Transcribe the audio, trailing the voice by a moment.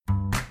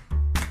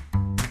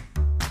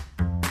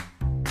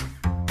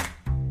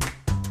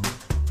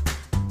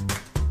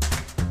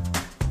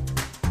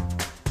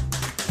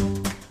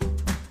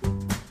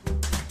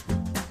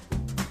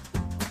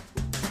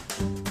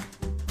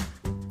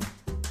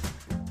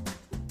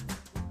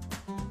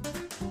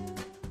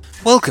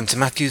Welcome to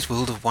Matthew's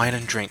World of Wine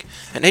and Drink,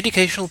 an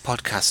educational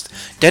podcast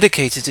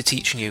dedicated to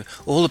teaching you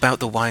all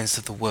about the wines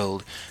of the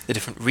world, the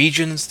different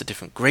regions, the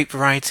different grape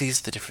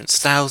varieties, the different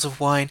styles of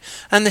wine,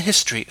 and the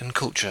history and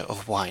culture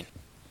of wine.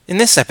 In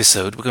this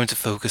episode, we're going to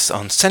focus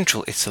on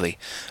central Italy,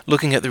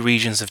 looking at the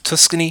regions of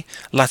Tuscany,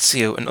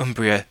 Lazio, and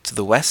Umbria to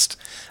the west,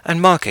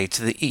 and Marche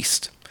to the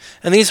east.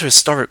 And these are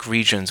historic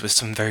regions with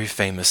some very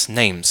famous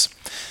names.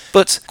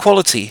 But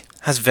quality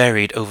has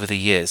varied over the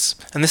years,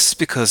 and this is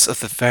because of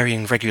the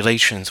varying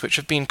regulations which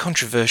have been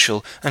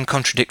controversial and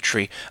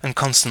contradictory and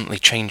constantly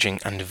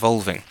changing and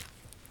evolving.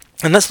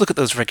 And let's look at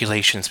those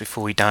regulations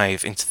before we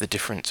dive into the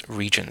different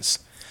regions.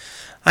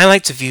 I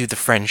like to view the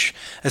French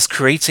as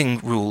creating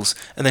rules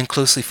and then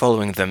closely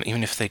following them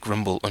even if they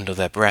grumble under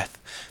their breath.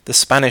 The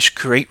Spanish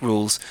create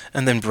rules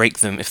and then break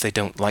them if they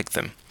don't like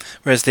them,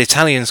 whereas the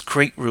Italians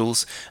create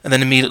rules and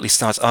then immediately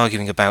start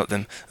arguing about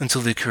them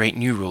until they create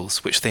new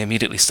rules, which they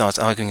immediately start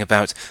arguing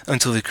about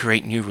until they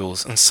create new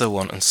rules, and so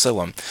on and so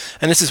on.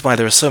 And this is why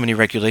there are so many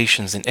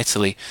regulations in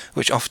Italy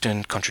which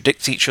often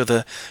contradict each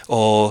other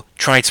or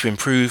try to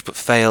improve but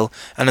fail,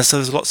 and so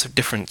there's lots of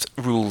different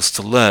rules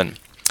to learn.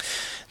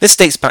 This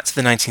dates back to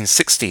the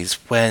 1960s,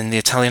 when the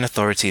Italian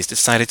authorities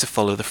decided to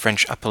follow the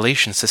French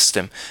appellation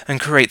system and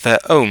create their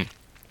own,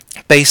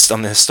 based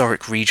on the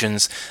historic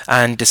regions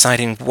and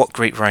deciding what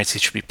grape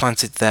varieties should be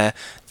planted there,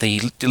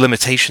 the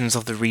limitations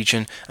of the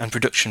region and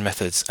production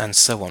methods, and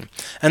so on.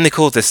 And they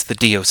called this the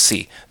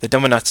DOC, the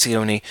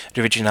Denominazione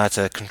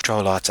d'Originalità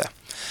Controllata.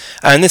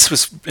 And this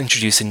was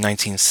introduced in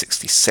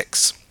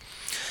 1966.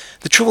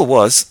 The trouble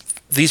was,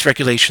 these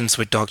regulations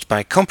were dogged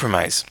by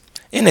compromise.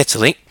 In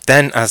Italy,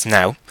 then as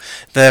now,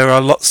 there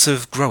are lots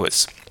of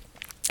growers.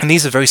 And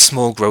these are very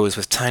small growers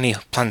with tiny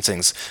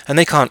plantings, and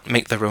they can't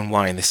make their own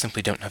wine, they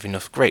simply don't have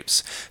enough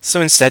grapes.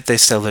 So instead they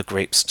sell their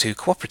grapes to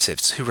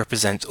cooperatives, who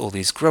represent all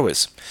these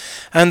growers.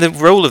 And the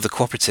role of the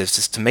cooperatives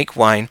is to make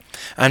wine,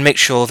 and make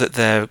sure that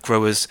their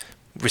growers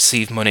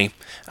receive money,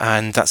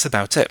 and that's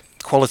about it.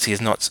 Quality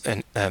is not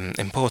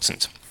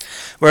important.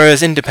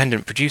 Whereas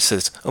independent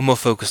producers are more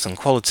focused on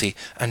quality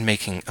and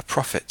making a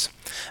profit.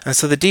 And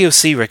so the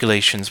DOC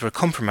regulations were a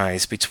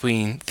compromise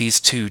between these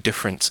two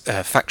different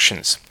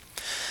factions.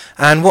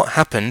 And what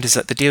happened is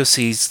that the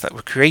DOCs that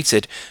were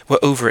created were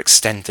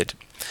overextended.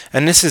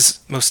 And this is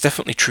most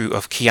definitely true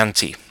of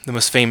Chianti, the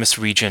most famous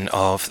region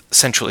of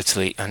central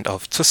Italy and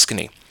of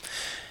Tuscany.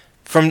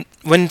 From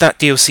when that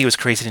DOC was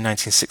created in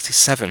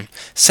 1967,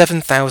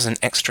 7,000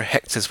 extra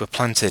hectares were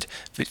planted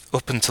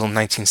up until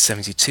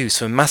 1972,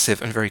 so a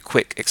massive and very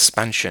quick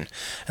expansion.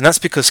 And that's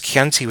because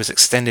Chianti was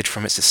extended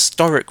from its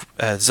historic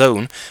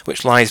zone,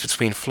 which lies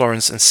between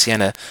Florence and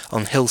Siena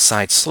on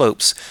hillside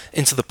slopes,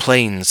 into the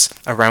plains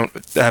around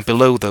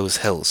below those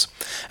hills.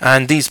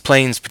 And these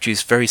plains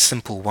produce very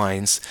simple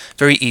wines,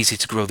 very easy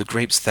to grow the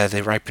grapes there,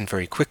 they ripen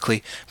very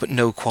quickly, but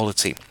no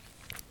quality.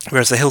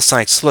 Whereas the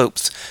hillside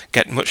slopes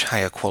get much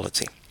higher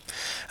quality.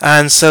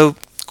 And so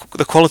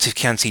the quality of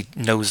Chianti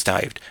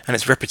nosedived, and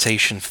its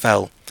reputation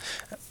fell,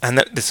 and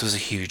this was a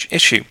huge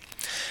issue.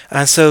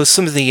 And so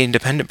some of the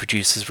independent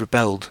producers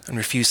rebelled and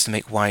refused to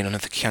make wine under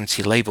the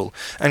Chianti label,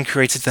 and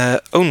created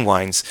their own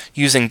wines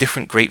using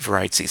different grape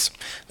varieties.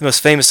 The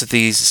most famous of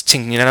these is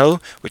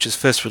Tignanello, which was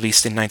first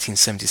released in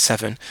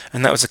 1977,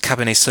 and that was a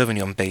Cabernet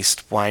Sauvignon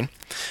based wine.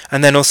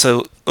 And then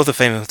also other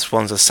famous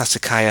ones are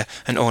Sassicaia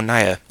and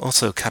Ornaia,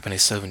 also Cabernet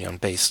Sauvignon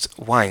based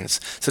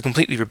wines, so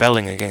completely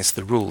rebelling against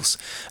the rules.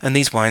 And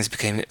these wines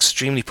became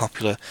extremely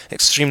popular,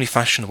 extremely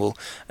fashionable,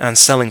 and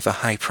selling for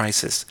high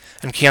prices.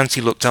 And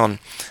Chianti looked on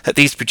at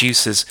these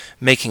producers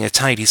making a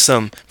tidy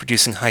sum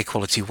producing high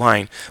quality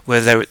wine, where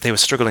they were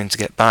struggling to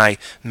get by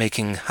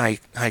making high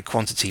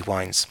quantity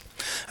wines.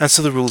 And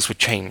so the rules were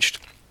changed.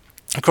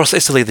 Across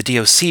Italy, the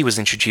DOC was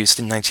introduced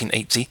in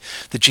 1980,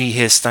 the G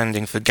here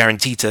standing for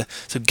garantita,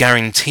 so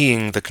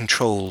guaranteeing the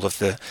control of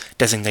the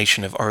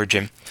designation of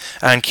origin,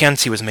 and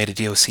Chianti was made a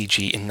DOCG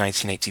in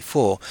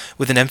 1984,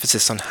 with an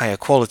emphasis on higher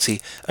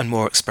quality and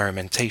more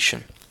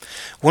experimentation.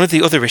 One of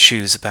the other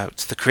issues about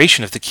the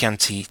creation of the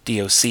Chianti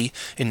DOC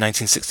in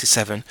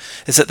 1967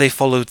 is that they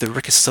followed the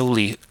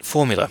Ricasoli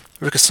formula.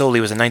 Ricasoli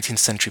was a 19th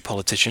century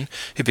politician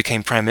who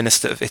became Prime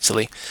Minister of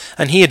Italy,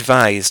 and he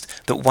advised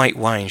that white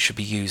wine should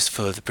be used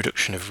for the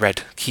production of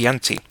red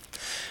Chianti.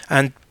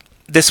 And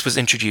this was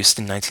introduced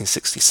in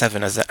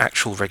 1967 as an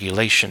actual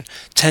regulation.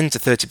 10 to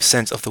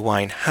 30% of the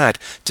wine had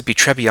to be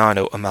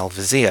Trebbiano or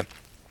Malvasia.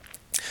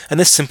 And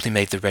this simply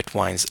made the red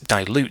wines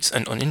dilute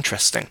and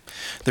uninteresting.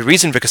 The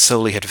reason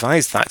Ricasoli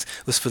advised that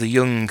was for the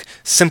young,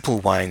 simple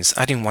wines.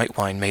 Adding white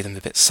wine made them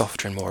a bit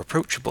softer and more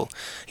approachable.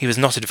 He was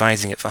not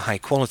advising it for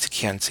high-quality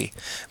Chianti,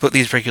 but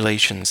these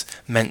regulations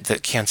meant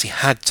that Chianti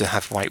had to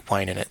have white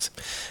wine in it.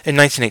 In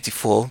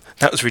 1984,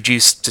 that was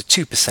reduced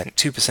to 2%.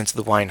 2% of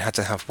the wine had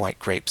to have white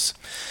grapes.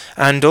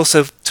 And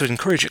also, to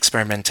encourage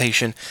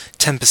experimentation,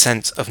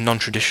 10% of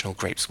non-traditional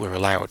grapes were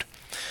allowed.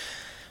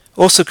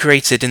 Also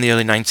created in the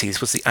early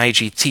 90s was the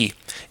IGT,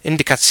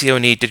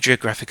 Indicazioni di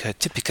Geografica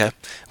Tipica,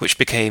 which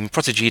became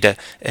Protegida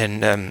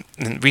in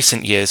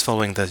recent years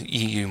following the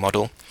EU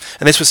model,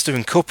 and this was to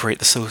incorporate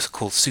the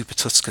so-called Super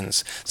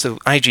Tuscans. So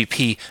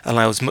IGP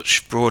allows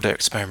much broader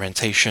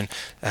experimentation,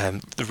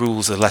 the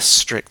rules are less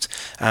strict,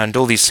 and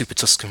all these Super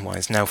Tuscan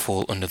wines now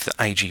fall under the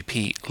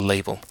IGP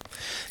label.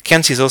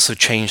 Chianti has also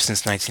changed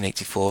since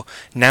 1984.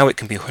 Now it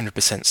can be 100%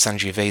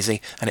 Sangiovese,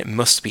 and it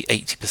must be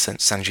 80%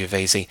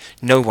 Sangiovese.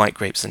 No white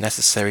grapes are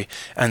necessary,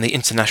 and the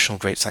international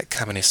grapes like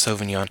Cabernet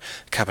Sauvignon,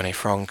 Cabernet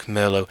Franc,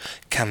 Merlot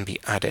can be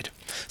added.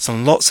 So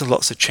lots and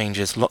lots of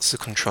changes, lots of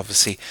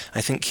controversy. I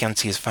think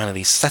Chianti is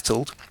finally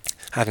settled.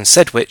 Having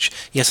said which,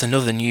 yes,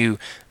 another new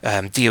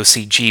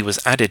DOCG was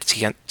added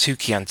to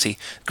Chianti,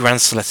 Gran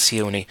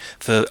Selezione,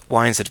 for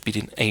wines that have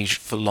been aged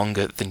for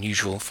longer than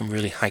usual from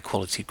really high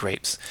quality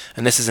grapes.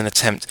 And this is an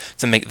attempt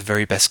to make the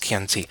very best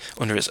Chianti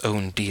under its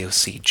own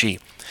DOCG.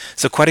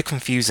 So quite a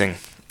confusing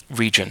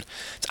region.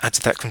 To add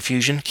to that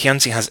confusion,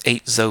 Chianti has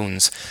 8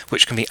 zones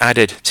which can be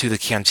added to the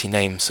Chianti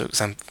name, so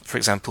for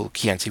example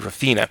Chianti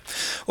Rafina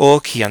or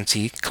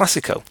Chianti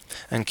Classico.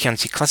 And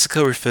Chianti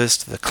Classico refers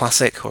to the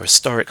classic or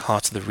historic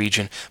heart of the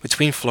region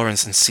between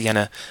Florence and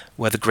Siena,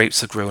 where the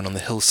grapes are grown on the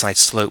hillside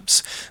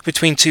slopes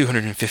between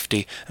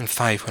 250 and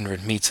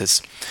 500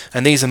 meters.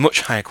 And these are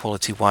much higher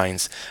quality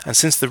wines, and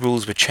since the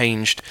rules were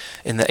changed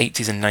in the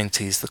 80s and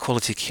 90s, the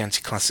quality of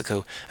Chianti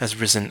Classico has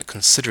risen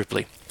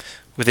considerably.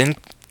 Within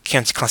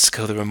Chianti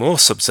Classico there are more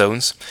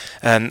subzones.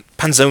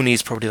 Panzoni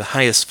is probably the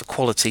highest for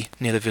quality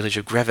near the village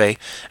of Greve,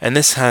 and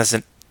this has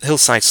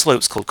hillside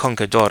slopes called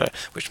Conca d'Oro,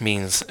 which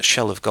means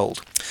shell of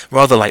gold,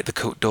 rather like the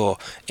Côte d'Or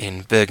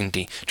in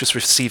Burgundy, just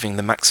receiving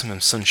the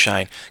maximum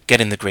sunshine,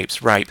 getting the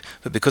grapes ripe,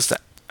 but because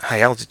that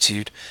high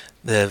altitude,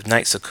 the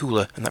nights are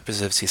cooler, and that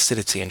preserves the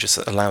acidity and just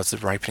allows the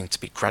ripening to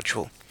be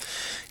gradual.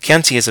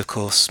 Chianti is of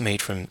course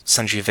made from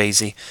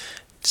Sangiovese.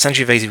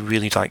 Sangiovese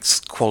really likes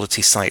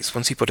quality sites.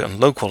 Once you put it on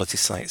low quality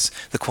sites,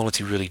 the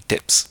quality really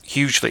dips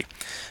hugely.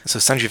 So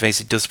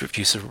Sangiovese does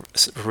produce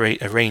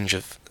a range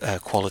of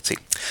quality.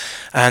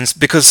 And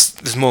because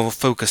there's more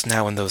focus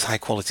now on those high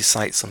quality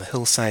sites on the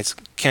hillsides,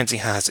 Chianti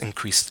has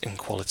increased in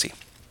quality.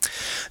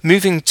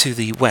 Moving to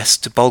the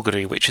west to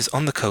Bolgheri, which is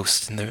on the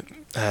coast in the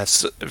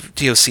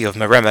DOC of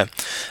Maremma,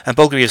 and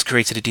Bolgheri has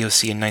created a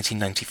DOC in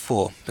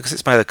 1994. Because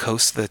it's by the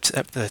coast,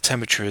 the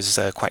temperature is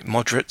quite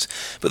moderate,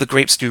 but the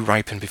grapes do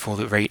ripen before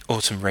the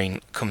autumn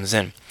rain comes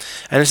in.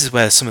 And this is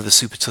where some of the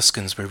Super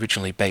Tuscans were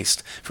originally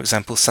based, for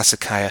example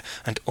Sassicaia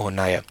and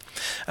Ornaia.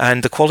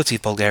 And the quality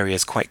of Bolgheri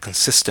is quite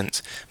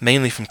consistent,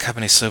 mainly from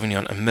Cabernet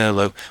Sauvignon and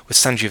Merlot, with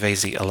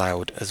Sangiovese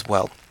allowed as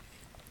well.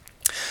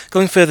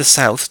 Going further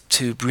south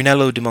to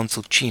Brunello di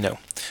Montalcino.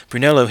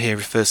 Brunello here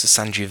refers to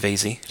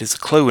Sangiovese. It is a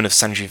clone of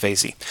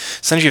Sangiovese.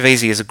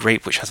 Sangiovese is a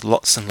grape which has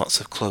lots and lots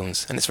of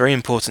clones, and it's very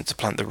important to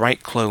plant the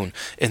right clone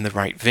in the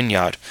right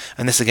vineyard,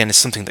 and this again is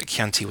something that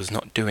Chianti was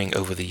not doing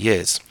over the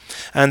years.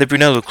 And the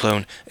Brunello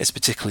clone is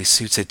particularly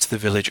suited to the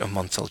village of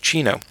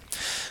Montalcino.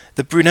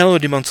 The Brunello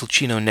di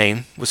Montalcino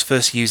name was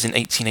first used in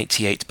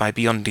 1888 by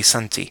Biondi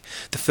Santi,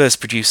 the first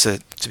producer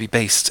to be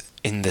based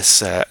in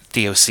this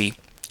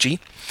DOCG.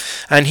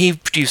 And he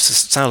produced a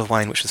style of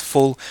wine which was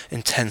full,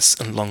 intense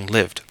and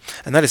long-lived.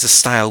 And that is a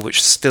style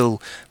which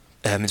still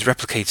is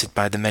replicated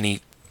by the many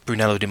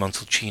Brunello di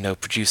Montalcino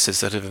producers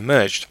that have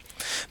emerged.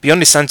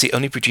 Biondi Santi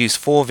only produced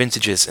 4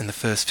 vintages in the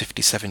first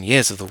 57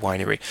 years of the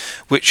winery,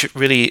 which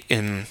really,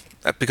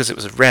 because it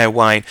was a rare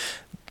wine,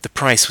 the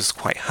price was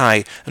quite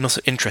high, and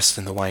also interest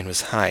in the wine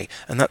was high,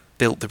 and that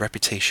built the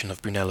reputation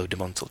of Brunello di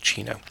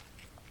Montalcino.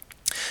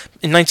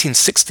 In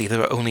 1960 there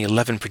were only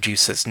 11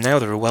 producers, now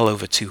there are well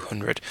over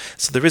 200,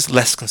 so there is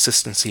less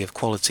consistency of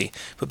quality,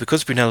 but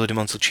because Brunello di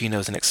Montalcino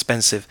is an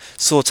expensive,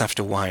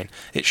 sought-after wine,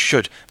 it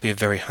should be of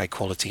very high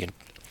quality.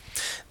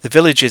 The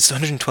village is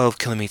 112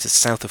 kilometres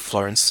south of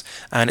Florence,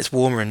 and it's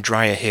warmer and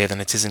drier here than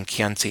it is in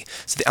Chianti,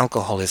 so the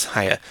alcohol is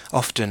higher,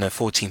 often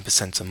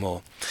 14% or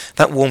more.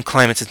 That warm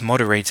climate is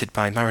moderated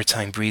by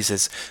maritime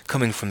breezes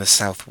coming from the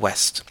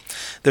southwest.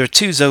 There are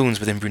 2 zones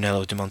within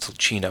Brunello di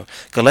Montalcino.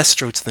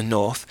 Galestro to the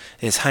north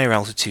is higher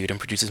altitude and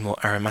produces more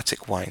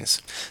aromatic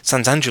wines.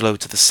 Sant'Angelo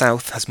to the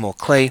south has more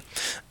clay,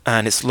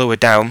 and it's lower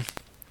down,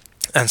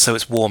 and so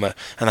it's warmer,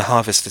 and the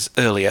harvest is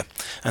earlier,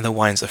 and the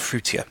wines are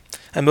fruitier.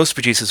 And most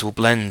producers will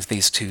blend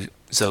these 2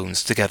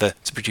 zones together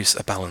to produce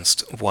a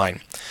balanced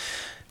wine.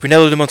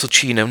 Brunello di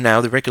Montalcino,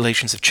 now the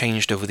regulations have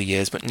changed over the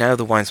years, but now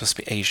the wines must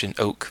be aged in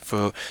oak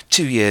for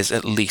 2 years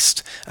at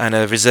least, and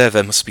a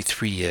reserva must be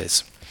 3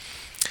 years.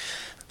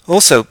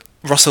 Also,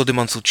 Rosso di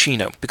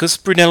Montalcino. Because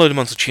Brunello di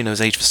Montalcino is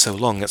aged for so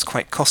long, it's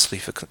quite costly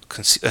for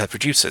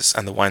producers,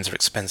 and the wines are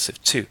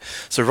expensive too.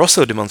 So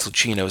Rosso di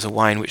Montalcino is a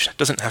wine which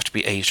doesn't have to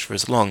be aged for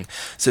as long,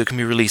 so it can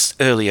be released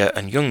earlier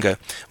and younger,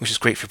 which is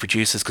great for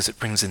producers because it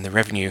brings in the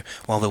revenue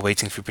while they're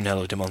waiting for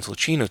Brunello di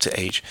Montalcino to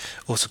age.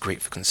 Also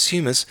great for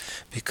consumers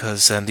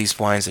because these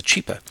wines are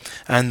cheaper,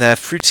 and they're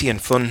fruity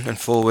and fun and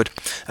forward,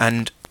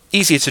 and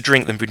easier to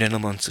drink than Brunello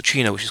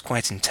Montalcino, which is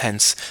quite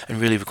intense and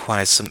really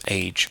requires some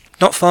age.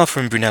 Not far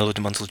from Brunello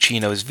di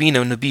Montalcino is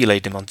Vino Nobile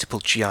di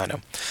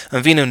Montepulciano,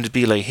 and Vino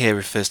Nobile here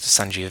refers to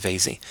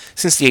Sangiovese.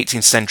 Since the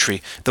 18th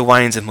century, the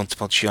wines of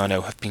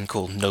Montepulciano have been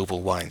called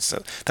noble wines,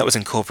 so that was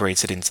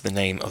incorporated into the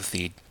name of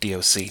the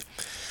DOC.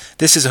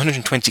 This is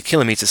 120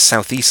 kilometres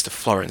southeast of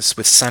Florence,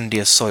 with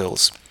sandier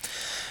soils.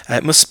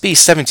 It must be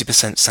 70%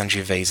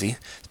 Sangiovese,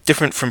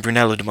 different from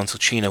Brunello di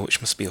Montalcino, which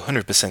must be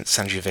 100%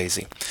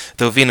 Sangiovese,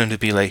 though Vino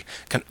Nobile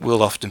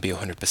will often be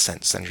 100%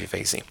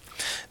 Sangiovese.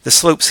 The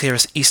slopes here are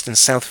east and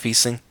south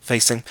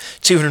facing,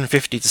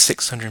 250 to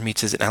 600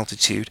 metres in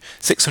altitude.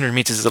 600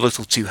 metres is a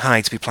little too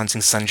high to be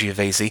planting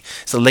Sangiovese.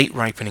 It's a late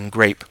ripening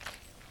grape,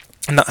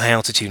 and that high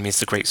altitude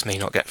means the grapes may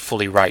not get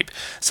fully ripe,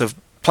 so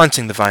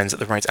planting the vines at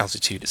the right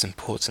altitude is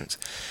important.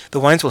 The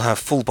wines will have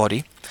full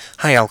body,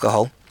 high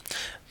alcohol.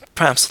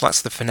 Perhaps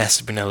that's the finesse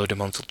of Brunello di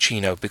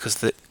Montalcino, because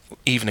the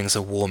evenings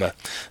are warmer.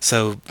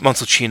 So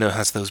Montalcino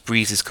has those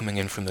breezes coming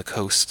in from the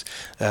coast.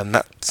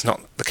 That's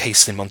not the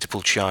case in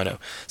Montepulciano,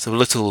 so a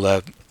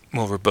little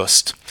more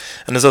robust.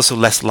 And there's also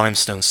less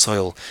limestone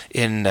soil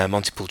in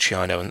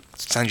Montepulciano, and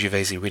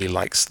Sangiovese really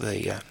likes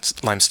the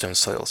limestone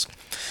soils.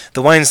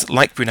 The wines,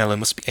 like Brunello,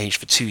 must be aged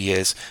for 2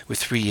 years, with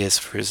 3 years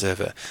for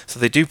reserva. So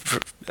they do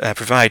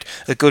provide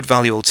a good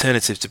value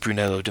alternative to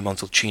Brunello di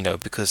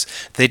Montalcino, because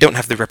they don't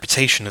have the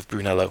reputation of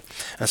Brunello,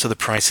 and so the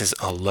prices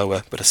are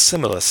lower, but a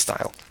similar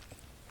style.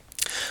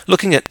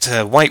 Looking at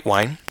white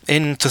wine,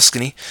 in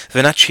Tuscany,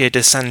 Vernaccia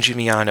di San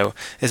Gimignano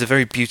is a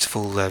very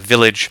beautiful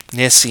village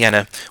near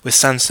Siena with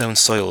sandstone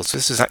soils.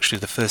 This is actually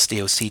the first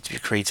DOC to be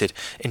created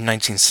in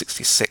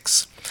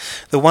 1966.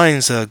 The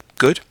wines are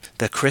good,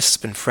 they're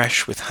crisp and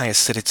fresh with high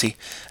acidity,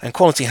 and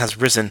quality has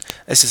risen,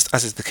 as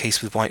is the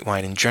case with white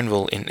wine in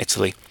general in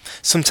Italy.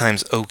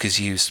 Sometimes oak is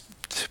used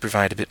to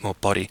provide a bit more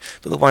body,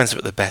 but the wines are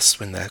at their best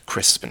when they're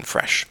crisp and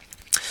fresh.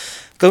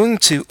 Going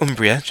to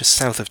Umbria, just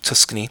south of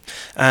Tuscany,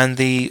 and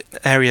the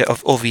area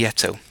of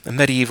Orvieto, a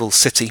medieval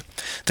city,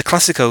 the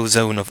Classico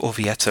zone of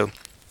Orvieto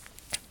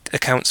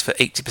accounts for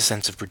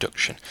 80% of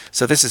production,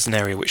 so this is an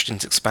area which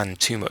didn't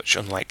expand too much,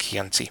 unlike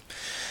Chianti.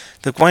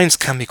 The wines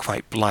can be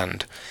quite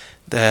bland.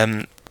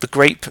 The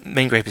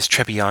main grape is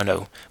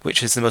Trebbiano,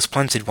 which is the most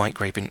planted white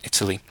grape in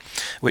Italy,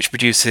 which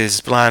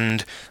produces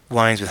bland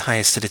wines with high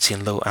acidity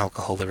and low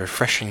alcohol. They're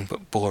refreshing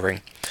but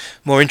boring.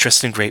 More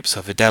interesting grapes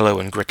are Verdelho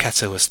and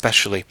Grechetto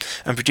especially,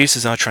 and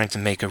producers are trying to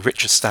make a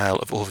richer style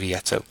of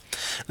Orvieto.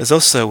 There's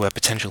also a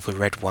potential for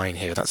red wine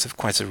here. That's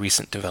quite a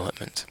recent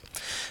development.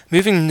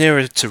 Moving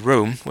nearer to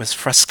Rome was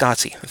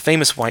Frascati, a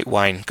famous white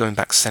wine going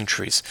back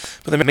centuries,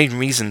 but the main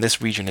reason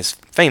this region is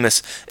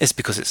famous is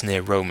because it's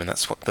near Rome, and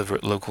that's what the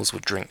locals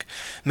would drink.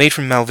 Made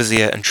from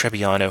Malvasia and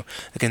Trebbiano,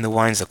 again the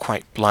wines are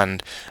quite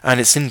bland, and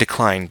it's in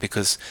decline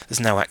because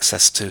there's now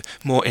access to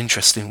more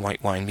interesting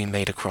white wine being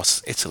made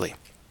across Italy.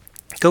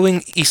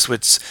 Going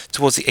eastwards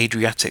towards the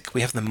Adriatic,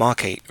 we have the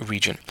Marche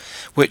region,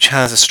 which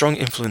has a strong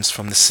influence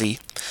from the sea,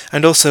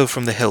 and also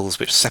from the hills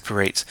which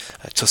separate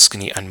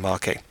Tuscany and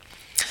Marche.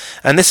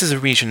 And this is a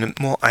region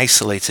more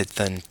isolated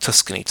than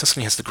Tuscany.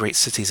 Tuscany has the great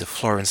cities of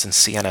Florence and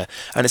Siena,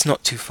 and it's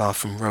not too far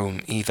from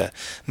Rome either.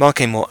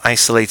 Marche more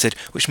isolated,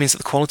 which means that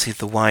the quality of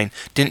the wine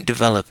didn't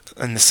develop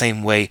in the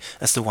same way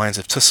as the wines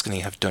of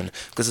Tuscany have done,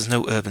 because there's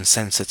no urban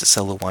centre to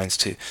sell the wines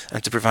to,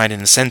 and to provide an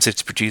incentive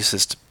to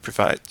producers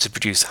to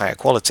produce higher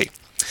quality.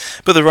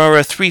 But there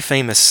are 3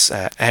 famous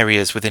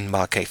areas within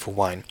Marche for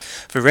wine.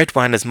 For red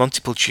wine, there's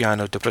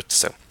Montepulciano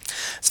d'Abruzzo.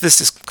 So this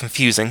is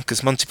confusing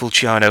because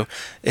Montepulciano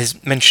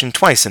is mentioned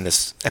twice in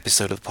this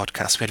episode of the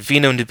podcast. We had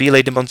Vino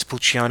Nobile di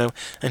Montepulciano,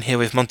 and here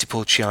we have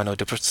Montepulciano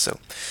d'Abruzzo.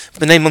 But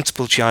the name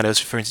Montepulciano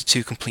is referring to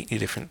 2 completely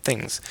different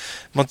things.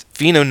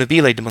 Vino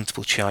Nobile di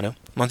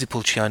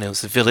Montepulciano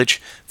is the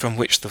village from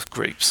which the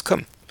grapes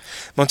come.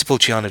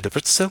 Montepulciano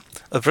d'Abruzzo,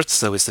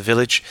 Abruzzo is the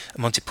village,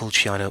 and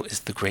Montepulciano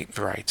is the grape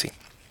variety.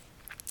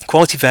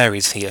 Quality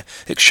varies here.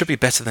 It should be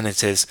better than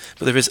it is,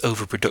 but there is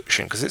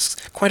overproduction because it's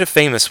quite a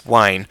famous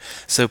wine,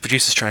 so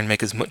producers try and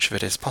make as much of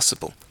it as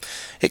possible.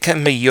 It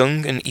can be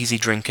young and easy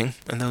drinking,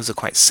 and those are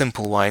quite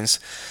simple wines,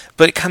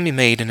 but it can be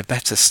made in a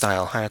better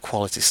style, higher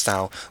quality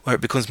style, where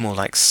it becomes more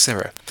like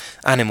Syrah,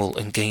 animal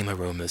and game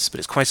aromas, but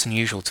it's quite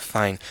unusual to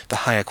find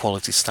the higher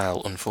quality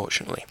style,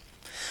 unfortunately.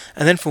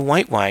 And then for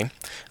white wine,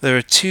 there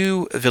are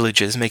 2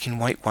 villages making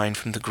white wine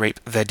from the grape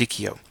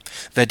Verdicchio.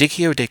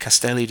 Verdicchio dei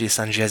Castelli di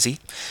Sangiesi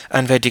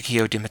and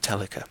Verdicchio di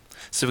Metellica.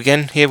 So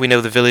again, here we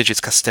know the village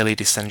is Castelli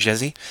di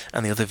Sangiesi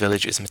and the other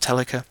village is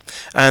Metellica,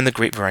 and the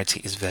grape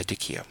variety is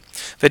Verdicchio.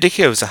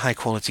 Verdicchio is a high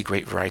quality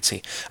grape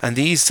variety, and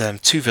these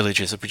 2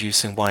 villages are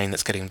producing wine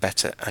that's getting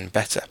better and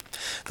better.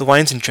 The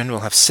wines in general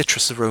have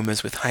citrus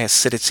aromas with high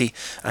acidity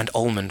and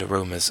almond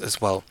aromas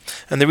as well,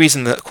 and the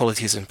reason that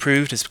quality has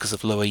improved is because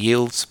of lower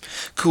yields,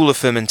 cooler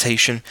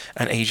fermentation,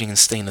 and aging in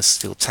stainless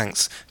steel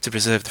tanks to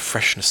preserve the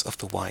freshness of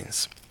the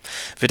wines.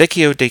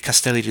 Verdicchio dei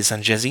Castelli di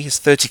Sangiesi is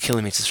 30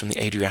 kilometres from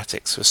the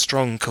Adriatic, so a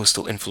strong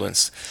coastal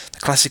influence. The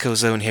Classico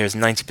zone here is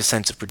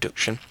 90% of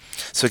production,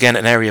 so again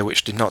an area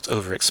which did not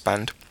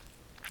overexpand.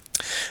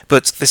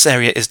 But this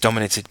area is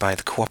dominated by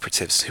the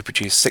cooperatives, who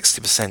produce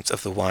 60%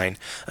 of the wine,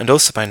 and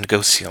also by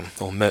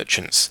negociants, or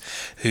merchants,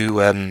 who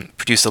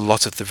produce a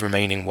lot of the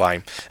remaining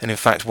wine. And in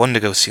fact, one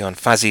negociant,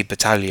 Fazi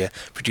Battaglia,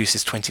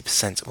 produces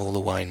 20% of all the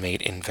wine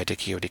made in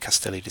Verdicchio di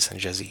Castelli di San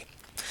Giasi.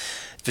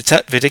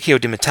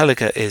 Verdicchio di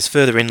Metallica is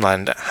further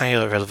inland at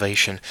higher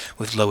elevation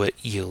with lower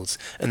yields,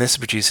 and this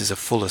produces a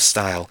fuller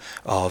style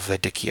of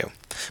Verdicchio.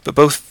 But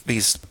both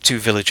these two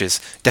villages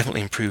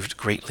definitely improved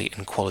greatly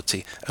in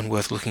quality and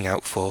worth looking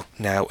out for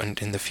now and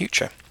in the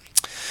future.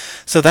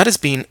 So that has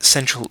been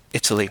central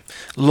Italy.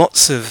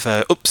 Lots of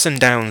ups and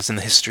downs in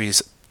the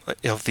histories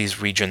of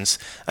these regions.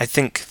 I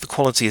think the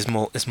quality is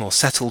more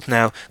settled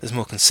now, there's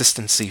more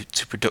consistency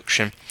to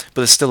production,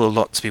 but there's still a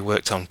lot to be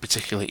worked on,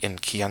 particularly in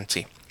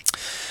Chianti.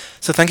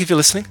 So thank you for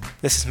listening.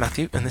 This is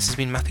Matthew, and this has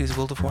been Matthew's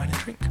World of Wine and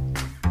Drink.